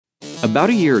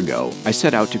About a year ago, I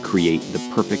set out to create the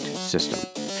perfect system.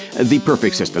 The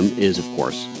perfect system is, of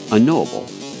course, unknowable,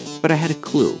 but I had a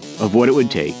clue of what it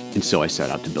would take, and so I set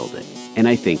out to build it. And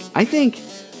I think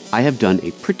I have done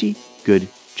a pretty good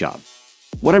job.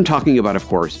 What I'm talking about, of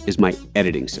course, is my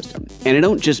editing system. And I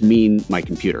don't just mean my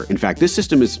computer. In fact, this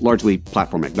system is largely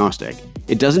platform agnostic.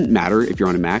 It doesn't matter if you're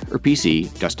on a Mac or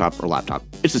PC, desktop or laptop.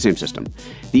 It's the same system.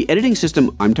 The editing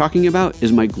system I'm talking about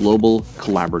is my global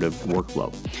collaborative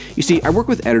workflow. You see, I work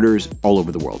with editors all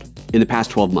over the world. In the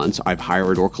past 12 months, I've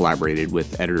hired or collaborated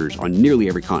with editors on nearly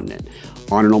every continent.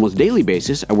 On an almost daily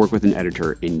basis, I work with an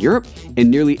editor in Europe, and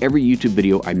nearly every YouTube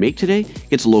video I make today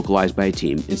gets localized by a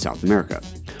team in South America.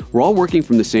 We're all working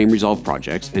from the same Resolve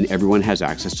projects, and everyone has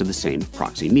access to the same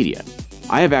Proxy media.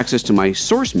 I have access to my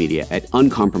source media at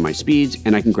uncompromised speeds,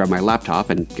 and I can grab my laptop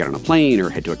and get on a plane or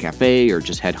head to a cafe or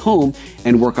just head home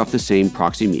and work off the same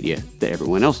Proxy media that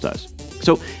everyone else does.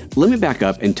 So let me back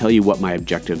up and tell you what my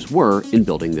objectives were in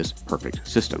building this perfect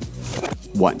system.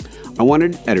 1. I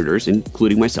wanted editors,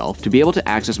 including myself, to be able to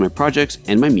access my projects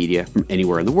and my media from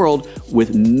anywhere in the world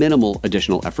with minimal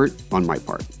additional effort on my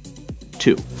part.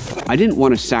 2. I didn't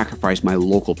want to sacrifice my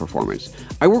local performance.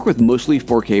 I work with mostly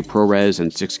 4K ProRes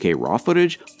and 6K RAW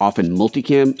footage, often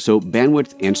multicam, so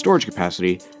bandwidth and storage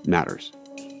capacity matters.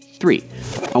 3.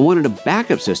 I wanted a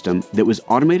backup system that was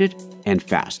automated and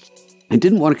fast. I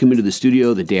didn't want to come into the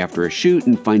studio the day after a shoot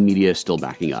and find media still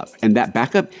backing up, and that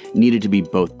backup needed to be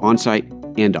both on-site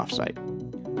and off-site.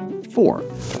 4.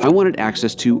 I wanted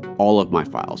access to all of my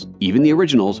files, even the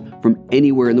originals, from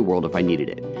anywhere in the world if I needed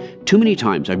it. Too many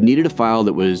times I've needed a file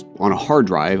that was on a hard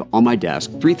drive on my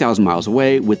desk 3,000 miles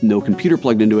away with no computer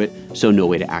plugged into it, so no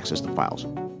way to access the files.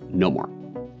 No more.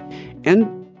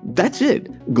 And that's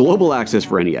it. Global access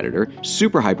for any editor,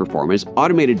 super high performance,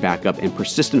 automated backup, and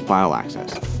persistent file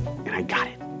access. And I got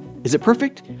it. Is it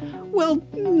perfect? Well,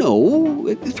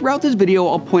 no. Throughout this video,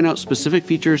 I'll point out specific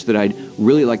features that I'd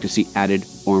really like to see added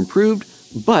or improved,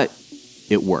 but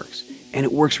it works. And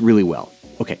it works really well.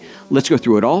 Okay, let's go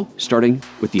through it all, starting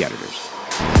with the editors.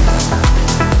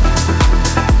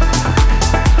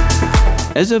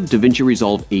 As of DaVinci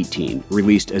Resolve 18,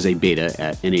 released as a beta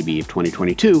at NAB of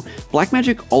 2022,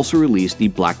 Blackmagic also released the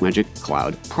Blackmagic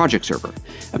Cloud Project Server.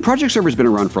 A project server has been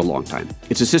around for a long time.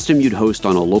 It's a system you'd host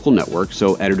on a local network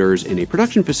so editors in a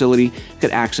production facility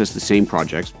could access the same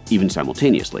projects, even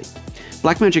simultaneously.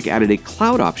 Blackmagic added a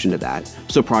cloud option to that,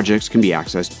 so projects can be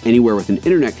accessed anywhere with an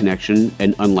internet connection,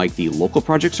 and unlike the local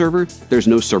project server, there's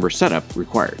no server setup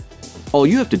required. All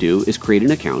you have to do is create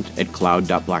an account at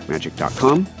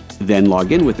cloud.blackmagic.com, then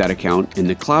log in with that account in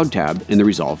the Cloud tab in the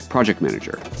Resolve Project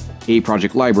Manager. A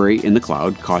project library in the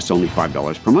cloud costs only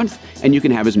 $5 per month, and you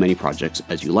can have as many projects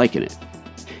as you like in it.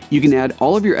 You can add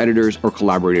all of your editors or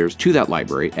collaborators to that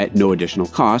library at no additional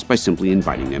cost by simply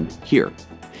inviting them here.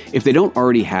 If they don't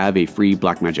already have a free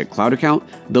Blackmagic Cloud account,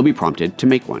 they'll be prompted to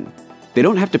make one. They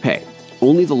don't have to pay.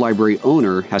 Only the library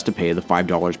owner has to pay the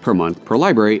 $5 per month per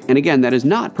library, and again, that is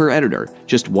not per editor,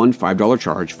 just one $5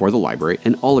 charge for the library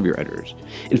and all of your editors.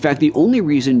 In fact, the only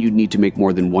reason you'd need to make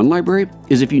more than one library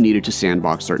is if you needed to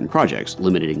sandbox certain projects,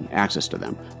 limiting access to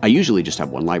them. I usually just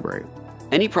have one library.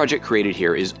 Any project created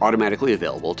here is automatically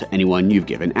available to anyone you've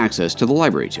given access to the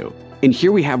library to. And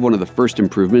here we have one of the first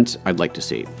improvements I'd like to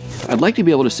see. I'd like to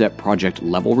be able to set project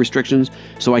level restrictions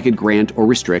so I could grant or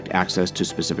restrict access to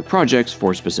specific projects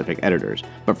for specific editors.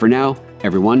 But for now,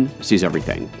 everyone sees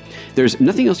everything. There's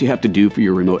nothing else you have to do for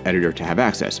your remote editor to have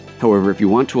access. However, if you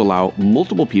want to allow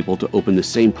multiple people to open the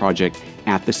same project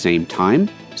at the same time,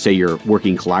 say you're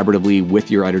working collaboratively with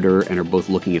your editor and are both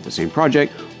looking at the same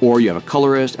project, or you have a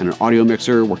colorist and an audio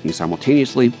mixer working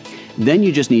simultaneously, then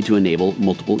you just need to enable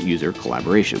multiple user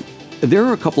collaboration. There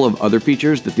are a couple of other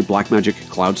features that the Blackmagic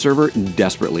Cloud Server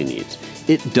desperately needs.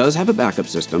 It does have a backup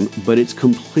system, but it's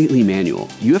completely manual.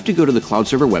 You have to go to the Cloud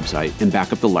Server website and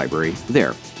back up the library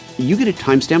there. You get a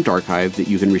timestamped archive that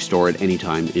you can restore at any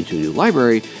time into a new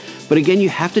library, but again, you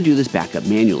have to do this backup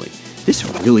manually. This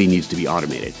really needs to be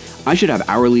automated. I should have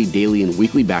hourly, daily, and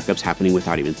weekly backups happening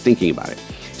without even thinking about it.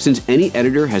 Since any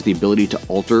editor has the ability to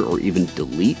alter or even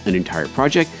delete an entire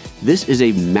project, this is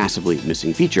a massively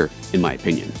missing feature, in my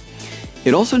opinion.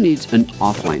 It also needs an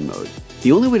offline mode.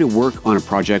 The only way to work on a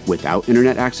project without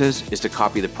internet access is to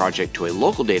copy the project to a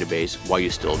local database while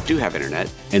you still do have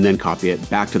internet, and then copy it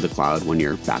back to the cloud when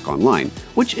you're back online,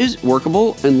 which is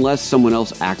workable unless someone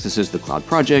else accesses the cloud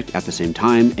project at the same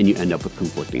time and you end up with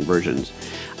conflicting versions.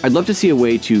 I'd love to see a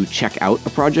way to check out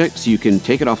a project so you can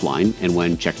take it offline, and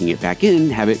when checking it back in,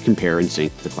 have it compare and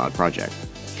sync the cloud project.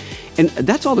 And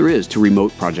that's all there is to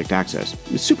remote project access.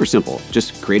 It's super simple.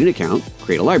 Just create an account,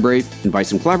 create a library, invite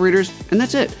some collaborators, and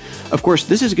that's it. Of course,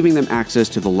 this is giving them access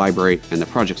to the library and the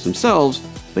projects themselves,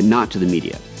 but not to the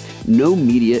media. No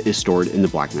media is stored in the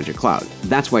Blackmagic Cloud.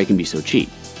 That's why it can be so cheap.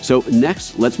 So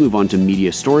next, let's move on to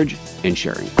media storage and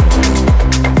sharing.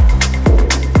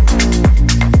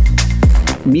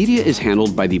 Media is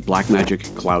handled by the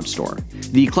Blackmagic Cloud Store.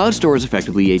 The Cloud Store is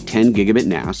effectively a 10 gigabit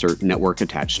NAS, or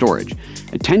network-attached storage.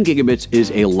 10 gigabits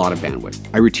is a lot of bandwidth.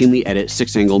 I routinely edit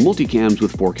 6-angle multicams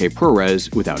with 4K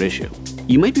ProRes without issue.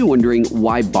 You might be wondering,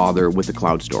 why bother with the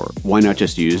Cloud Store? Why not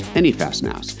just use any fast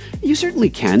NAS? You certainly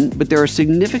can, but there are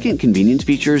significant convenience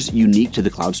features unique to the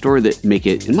Cloud Store that make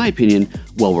it, in my opinion,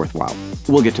 well worthwhile.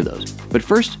 We'll get to those. But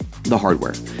first, the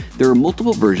hardware. There are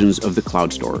multiple versions of the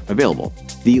Cloud Store available.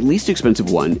 The least expensive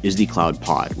one is the Cloud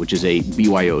Pod, which is a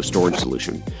BYO storage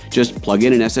solution. Just plug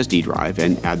in an SSD drive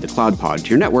and add the Cloud Pod to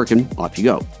your network and off you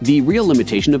go. The real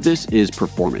limitation of this is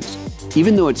performance.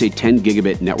 Even though it's a 10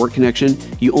 gigabit network connection,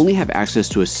 you only have access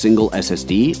to a single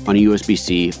SSD on a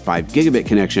USB-C 5 gigabit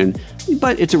connection,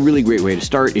 but it's a really great way to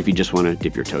start if you just want to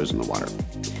dip your toes in the water.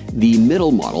 The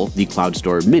middle model, the Cloud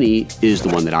Store Mini, is the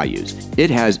one that I use. It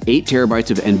has 8 terabytes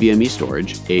of NVMe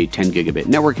storage, a 10 gigabit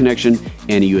network connection,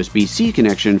 and a USB-C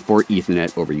connection for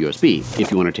Ethernet over USB, if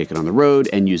you want to take it on the road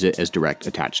and use it as direct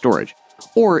attached storage.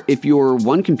 Or if your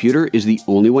one computer is the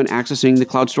only one accessing the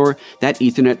Cloud Store, that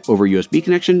Ethernet over USB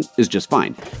connection is just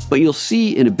fine. But you'll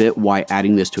see in a bit why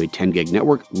adding this to a 10 gig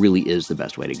network really is the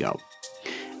best way to go.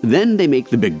 Then they make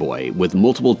the big boy with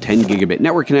multiple 10 gigabit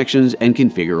network connections and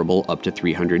configurable up to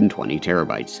 320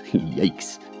 terabytes.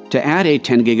 Yikes. To add a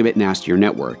 10 gigabit NAS to your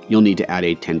network, you'll need to add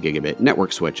a 10 gigabit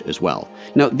network switch as well.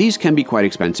 Now, these can be quite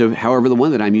expensive. However, the one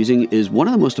that I'm using is one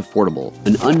of the most affordable,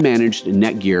 an unmanaged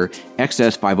Netgear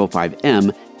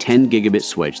XS505M 10 gigabit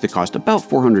switch that cost about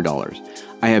 $400.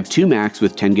 I have 2 Macs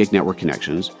with 10 gig network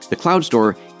connections, the Cloud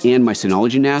Store, and my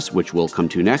Synology NAS, which we'll come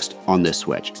to next, on this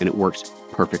switch, and it works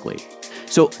perfectly.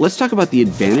 So let's talk about the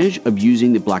advantage of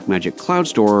using the Blackmagic Cloud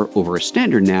Store over a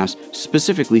standard NAS,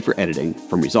 specifically for editing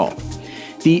from Resolve.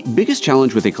 The biggest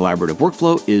challenge with a collaborative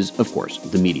workflow is, of course,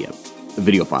 the media.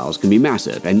 Video files can be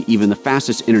massive, and even the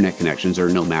fastest internet connections are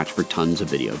no match for tons of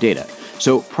video data.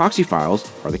 So proxy files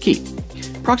are the key.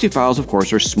 Proxy files, of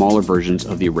course, are smaller versions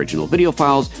of the original video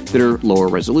files that are lower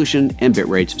resolution and bit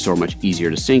rates, so are much easier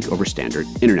to sync over standard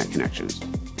internet connections.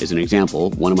 As an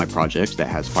example, one of my projects that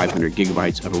has 500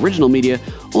 gigabytes of original media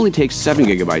only takes 7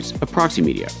 gigabytes of proxy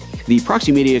media. The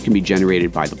proxy media can be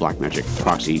generated by the Blackmagic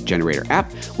Proxy Generator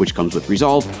app, which comes with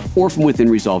Resolve, or from within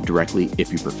Resolve directly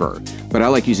if you prefer. But I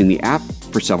like using the app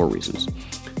for several reasons.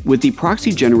 With the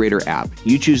Proxy Generator app,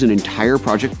 you choose an entire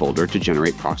project folder to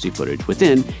generate proxy footage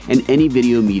within, and any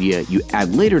video media you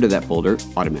add later to that folder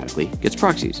automatically gets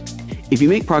proxies. If you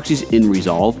make proxies in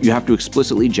Resolve, you have to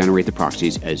explicitly generate the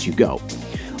proxies as you go.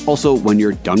 Also, when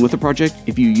you're done with the project,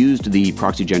 if you used the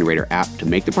Proxy Generator app to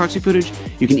make the proxy footage,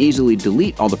 you can easily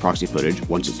delete all the proxy footage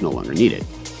once it's no longer needed.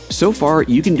 So far,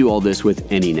 you can do all this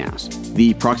with any NAS.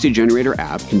 The Proxy Generator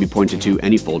app can be pointed to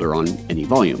any folder on any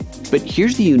volume. But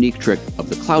here's the unique trick of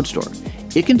the Cloud Store.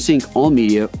 It can sync all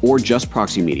media or just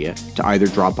proxy media to either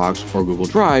Dropbox or Google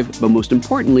Drive, but most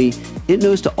importantly, it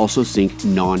knows to also sync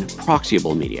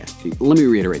non-proxyable media. Let me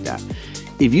reiterate that.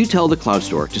 If you tell the Cloud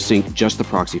Store to sync just the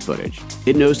proxy footage,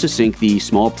 it knows to sync the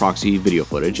small proxy video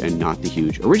footage and not the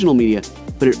huge original media,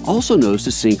 but it also knows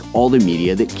to sync all the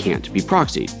media that can't be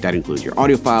proxied. That includes your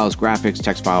audio files, graphics,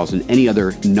 text files, and any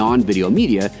other non-video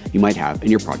media you might have in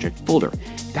your project folder.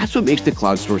 That's what makes the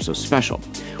Cloud Store so special.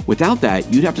 Without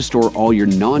that, you'd have to store all your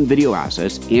non-video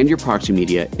assets and your proxy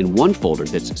media in one folder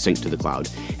that's synced to the cloud,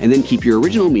 and then keep your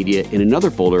original media in another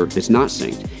folder that's not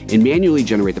synced, and manually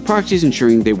generate the proxies,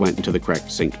 ensuring they went into the correct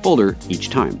synced folder each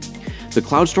time. The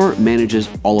Cloud Store manages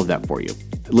all of that for you.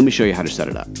 Let me show you how to set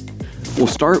it up. We'll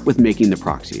start with making the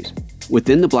proxies.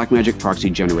 Within the Blackmagic Proxy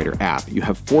Generator app, you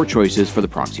have 4 choices for the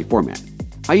proxy format.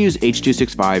 I use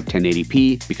H.265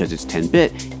 1080p because it's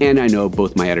 10-bit, and I know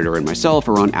both my editor and myself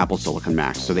are on Apple Silicon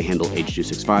Macs, so they handle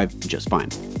H.265 just fine.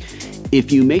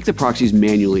 If you make the proxies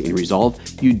manually in Resolve,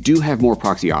 you do have more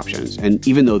proxy options, and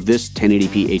even though this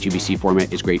 1080p HEVC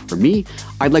format is great for me,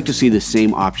 I'd like to see the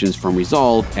same options from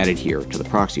Resolve added here to the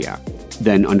proxy app.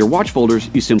 Then under Watch Folders,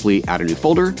 you simply add a new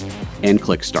folder and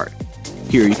click Start.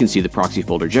 Here you can see the proxy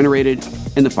folder generated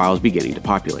and the files beginning to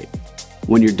populate.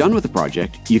 When you're done with the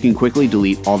project, you can quickly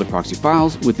delete all the proxy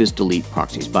files with this Delete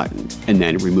Proxies button, and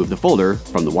then remove the folder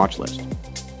from the watch list.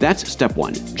 That's step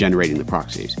 1, generating the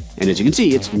proxies. And as you can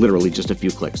see, it's literally just a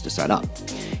few clicks to set up.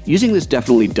 Using this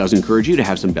definitely does encourage you to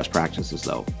have some best practices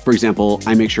though. For example,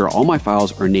 I make sure all my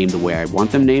files are named the way I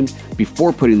want them named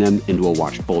before putting them into a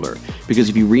watched folder. Because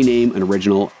if you rename an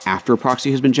original after a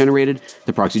proxy has been generated,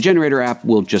 the Proxy Generator app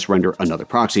will just render another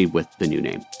proxy with the new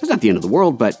name. It's not the end of the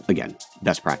world, but again,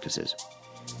 best practices.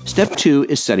 Step 2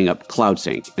 is setting up Cloud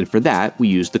Sync, and for that, we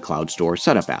use the Cloud Store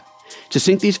Setup app. To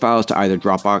sync these files to either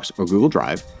Dropbox or Google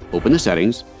Drive, open the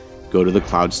settings, go to the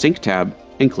Cloud Sync tab,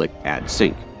 and click Add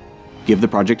Sync. Give the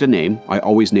project a name. I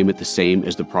always name it the same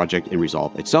as the project in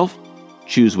Resolve itself.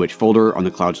 Choose which folder on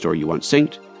the Cloud Store you want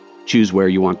synced. Choose where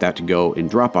you want that to go in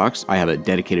Dropbox. I have a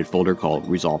dedicated folder called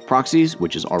Resolve Proxies,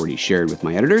 which is already shared with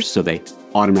my editors, so they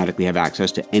automatically have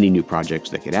access to any new projects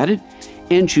that get added.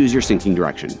 And choose your syncing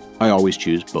direction. I always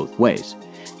choose both ways.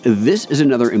 This is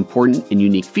another important and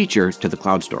unique feature to the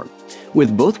Cloud Store.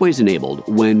 With both ways enabled,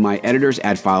 when my editors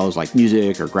add files like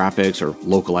music or graphics or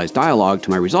localized dialogue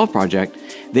to my Resolve project,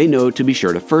 they know to be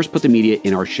sure to first put the media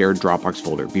in our shared Dropbox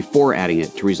folder before adding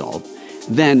it to Resolve.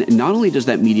 Then, not only does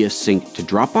that media sync to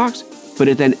Dropbox, but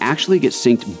it then actually gets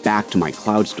synced back to my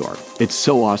Cloud Store. It's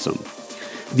so awesome.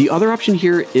 The other option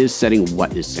here is setting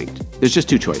what is synced. There's just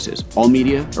two choices: all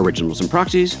media, originals and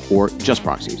proxies, or just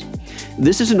proxies.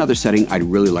 This is another setting I'd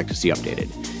really like to see updated.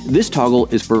 This toggle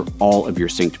is for all of your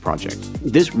synced projects.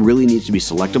 This really needs to be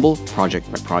selectable project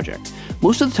by project.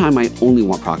 Most of the time I only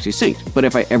want proxy synced, but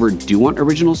if I ever do want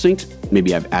originals synced,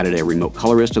 maybe I've added a remote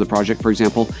colorist to the project, for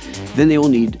example, then they will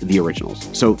need the originals.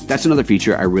 So that's another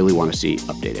feature I really want to see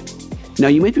updated. Now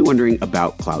you might be wondering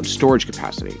about cloud storage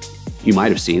capacity. You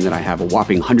might have seen that I have a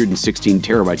whopping 116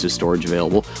 terabytes of storage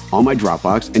available on my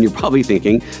Dropbox, and you're probably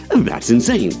thinking, that's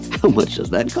insane. How much does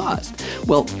that cost?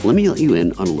 Well, let me let you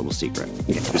in on a little secret.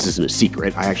 Okay, this isn't a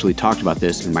secret. I actually talked about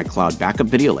this in my cloud backup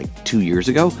video like 2 years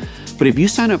ago. But if you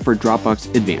sign up for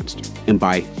Dropbox Advanced and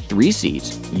buy 3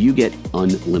 seats, you get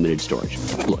unlimited storage.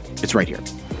 Look, it's right here.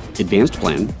 Advanced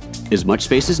plan, as much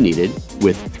space as needed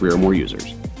with 3 or more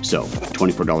users. So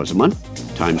 $24 a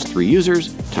month times 3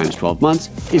 users times 12 months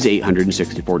is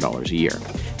 $864 a year.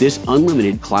 This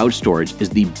unlimited cloud storage is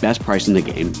the best price in the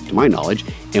game, to my knowledge,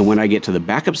 and when I get to the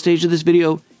backup stage of this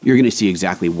video, you're going to see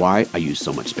exactly why I use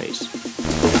so much space.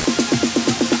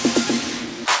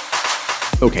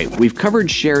 Okay, we've covered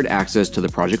shared access to the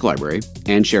project library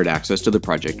and shared access to the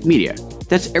project media.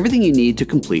 That's everything you need to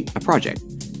complete a project.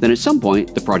 Then at some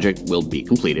point, the project will be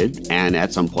completed, and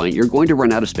at some point, you're going to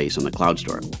run out of space on the Cloud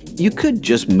Store. You could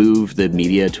just move the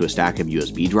media to a stack of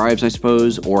USB drives, I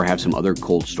suppose, or have some other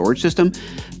cold storage system,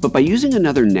 but by using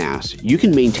another NAS, you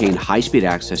can maintain high-speed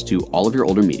access to all of your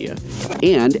older media,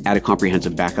 and add a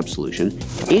comprehensive backup solution,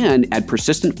 and add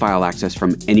persistent file access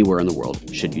from anywhere in the world,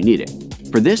 should you need it.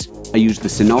 For this, I used the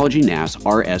Synology NAS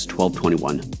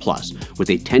RS1221 Plus with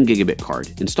a 10 gigabit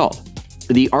card installed.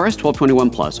 The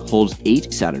RS1221 Plus holds 8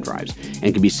 SATA drives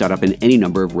and can be set up in any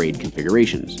number of RAID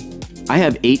configurations. I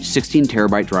have 8 16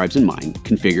 terabyte drives in mine,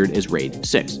 configured as RAID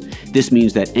 6. This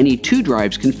means that any 2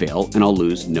 drives can fail and I'll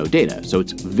lose no data, so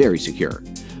it's very secure.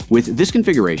 With this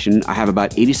configuration, I have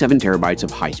about 87 terabytes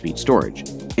of high-speed storage.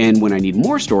 And when I need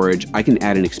more storage, I can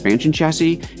add an expansion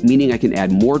chassis, meaning I can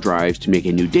add more drives to make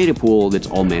a new data pool that's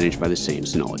all managed by the same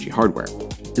Synology hardware.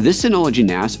 This Synology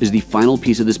NAS is the final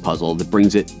piece of this puzzle that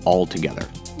brings it all together.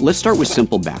 Let's start with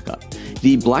simple backup.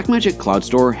 The Blackmagic Cloud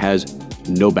Store has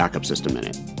no backup system in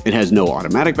it. It has no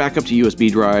automatic backup to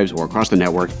USB drives or across the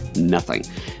network, nothing.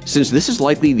 Since this is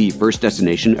likely the first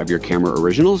destination of your camera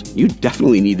originals, you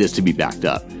definitely need this to be backed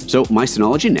up. So my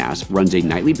Synology NAS runs a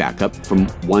nightly backup from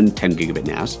one 10 gigabit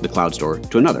NAS, the Cloud Store,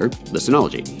 to another, the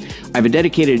Synology. I have a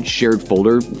dedicated shared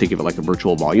folder, think of it like a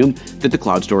virtual volume, that the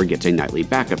Cloud Store gets a nightly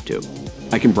backup to.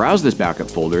 I can browse this backup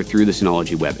folder through the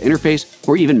Synology web interface,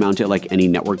 or even mount it like any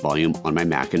network volume on my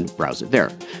Mac and browse it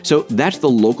there. So that's the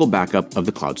local backup of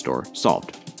the Cloud Store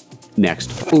solved.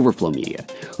 Next, overflow media.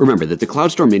 Remember that the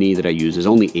Cloud Store Mini that I use is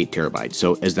only 8 terabytes,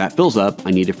 so as that fills up,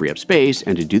 I need to free up space,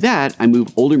 and to do that, I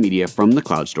move older media from the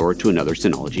Cloud Store to another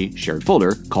Synology shared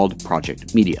folder called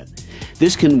Project Media.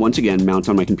 This can once again mount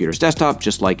on my computer's desktop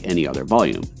just like any other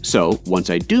volume. So once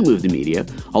I do move the media,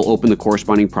 I'll open the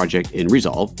corresponding project in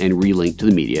Resolve and relink to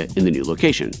the media in the new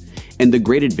location. And the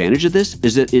great advantage of this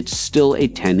is that it's still a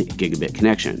 10 gigabit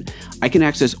connection. I can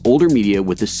access older media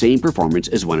with the same performance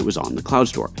as when it was on the Cloud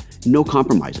Store. No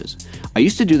compromises. I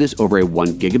used to do this over a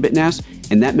 1 gigabit NAS,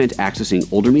 and that meant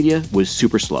accessing older media was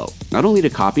super slow. Not only to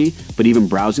copy, but even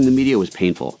browsing the media was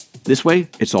painful. This way,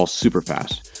 it's all super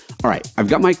fast. All right, I've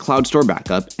got my Cloud Store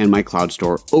backup and my Cloud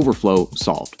Store overflow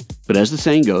solved. But as the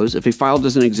saying goes, if a file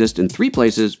doesn't exist in 3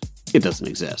 places, it doesn't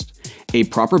exist. A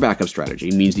proper backup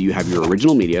strategy means that you have your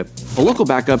original media, a local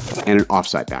backup, and an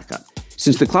offsite backup.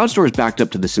 Since the cloud store is backed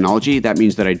up to the Synology, that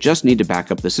means that I just need to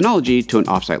back up the Synology to an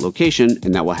offsite location,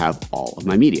 and that will have all of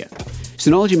my media.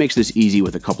 Synology makes this easy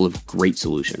with a couple of great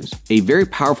solutions. A very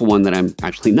powerful one that I'm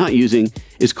actually not using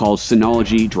is called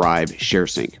Synology Drive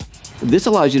ShareSync. This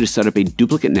allows you to set up a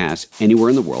duplicate NAS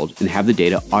anywhere in the world and have the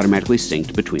data automatically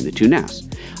synced between the two NAS.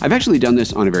 I've actually done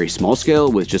this on a very small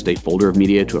scale with just a folder of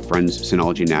media to a friend's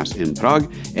Synology NAS in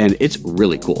Prague, and it's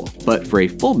really cool. But for a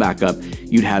full backup,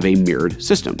 you'd have a mirrored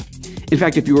system. In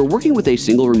fact, if you were working with a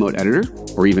single remote editor,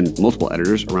 or even multiple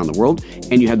editors around the world,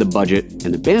 and you had the budget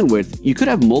and the bandwidth, you could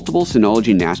have multiple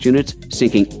Synology NAS units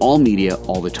syncing all media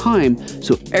all the time,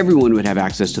 so everyone would have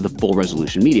access to the full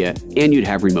resolution media, and you'd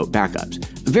have remote backups.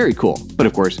 Very cool, but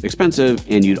of course expensive,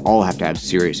 and you'd all have to have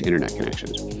serious internet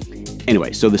connections.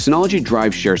 Anyway, so the Synology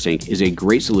Drive ShareSync is a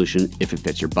great solution if it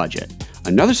fits your budget.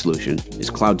 Another solution is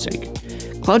CloudSync.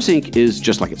 CloudSync is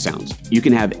just like it sounds. You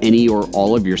can have any or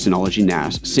all of your Synology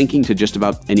NAS syncing to just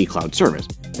about any cloud service,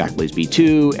 Backblaze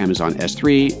B2, Amazon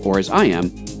S3, or as I am,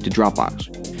 to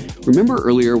Dropbox. Remember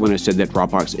earlier when I said that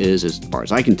Dropbox is, as far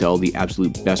as I can tell, the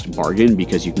absolute best bargain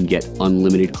because you can get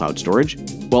unlimited cloud storage?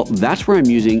 Well, that's where I'm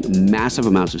using massive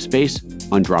amounts of space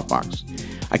on Dropbox.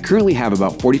 I currently have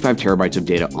about 45 terabytes of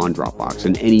data on Dropbox,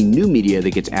 and any new media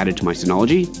that gets added to my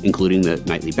Synology, including the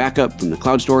nightly backup from the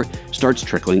cloud store, starts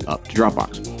trickling up to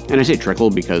Dropbox. And I say trickle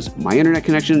because my internet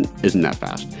connection isn't that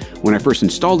fast. When I first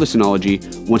installed the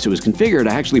Synology, once it was configured,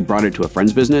 I actually brought it to a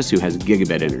friend's business who has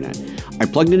gigabit internet. I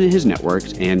plugged it into his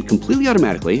networks, and completely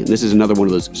automatically, and this is another one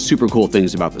of those super cool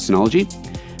things about the Synology,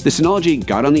 the Synology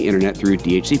got on the internet through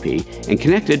DHCP and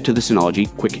connected to the Synology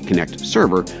Quick Connect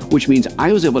server, which means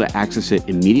I was able to access it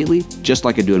immediately, just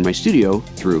like I do in my studio,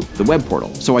 through the web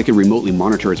portal. So I could remotely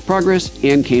monitor its progress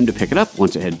and came to pick it up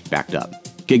once it had backed up.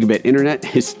 Gigabit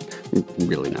internet is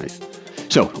really nice.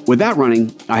 So with that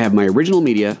running, I have my original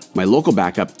media, my local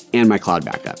backup, and my cloud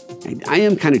backup. I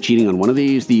am kind of cheating on one of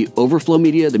these. The overflow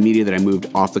media, the media that I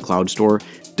moved off the cloud store,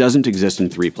 doesn't exist in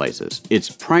 3 places. Its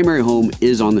primary home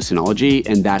is on the Synology,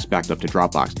 and that's backed up to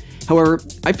Dropbox. However,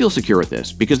 I feel secure with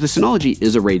this because the Synology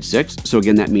is a RAID 6, so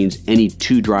again, that means any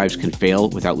 2 drives can fail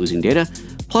without losing data.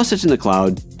 Plus, it's in the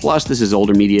cloud. Plus, this is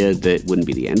older media that wouldn't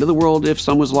be the end of the world if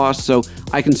some was lost, so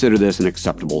I consider this an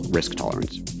acceptable risk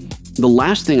tolerance. The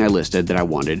last thing I listed that I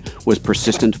wanted was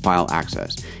persistent file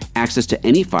access to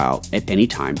any file at any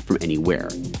time from anywhere.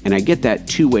 And I get that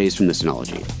 2 ways from the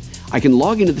Synology. I can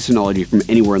log into the Synology from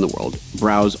anywhere in the world,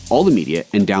 browse all the media,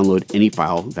 and download any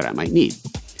file that I might need.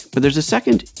 But there's a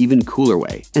second, even cooler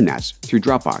way, and that's through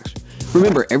Dropbox.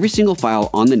 Remember, every single file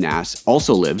on the NAS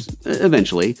also lives,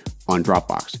 eventually, on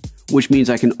Dropbox, which means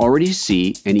I can already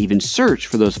see and even search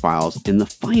for those files in the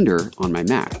Finder on my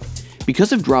Mac.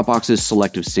 Because of Dropbox's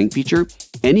selective sync feature,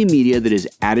 any media that is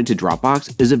added to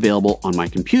Dropbox is available on my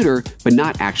computer, but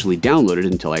not actually downloaded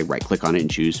until I right-click on it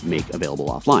and choose Make Available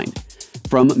Offline.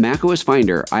 From macOS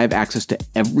Finder, I have access to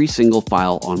every single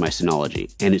file on my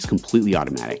Synology, and it's completely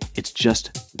automatic. It's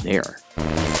just there.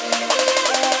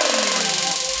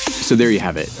 So there you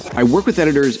have it. I work with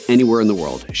editors anywhere in the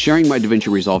world, sharing my DaVinci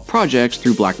Resolve projects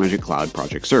through Blackmagic Cloud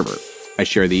Project Server. I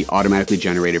share the automatically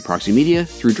generated proxy media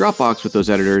through Dropbox with those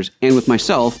editors and with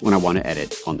myself when I want to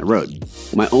edit on the road.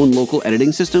 My own local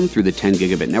editing system through the 10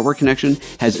 gigabit network connection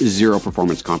has 0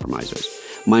 performance compromises.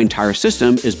 My entire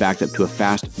system is backed up to a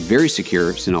fast, very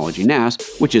secure Synology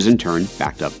NAS, which is in turn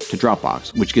backed up to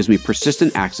Dropbox, which gives me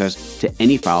persistent access to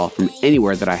any file from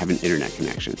anywhere that I have an internet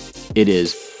connection. It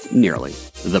is nearly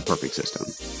the perfect system.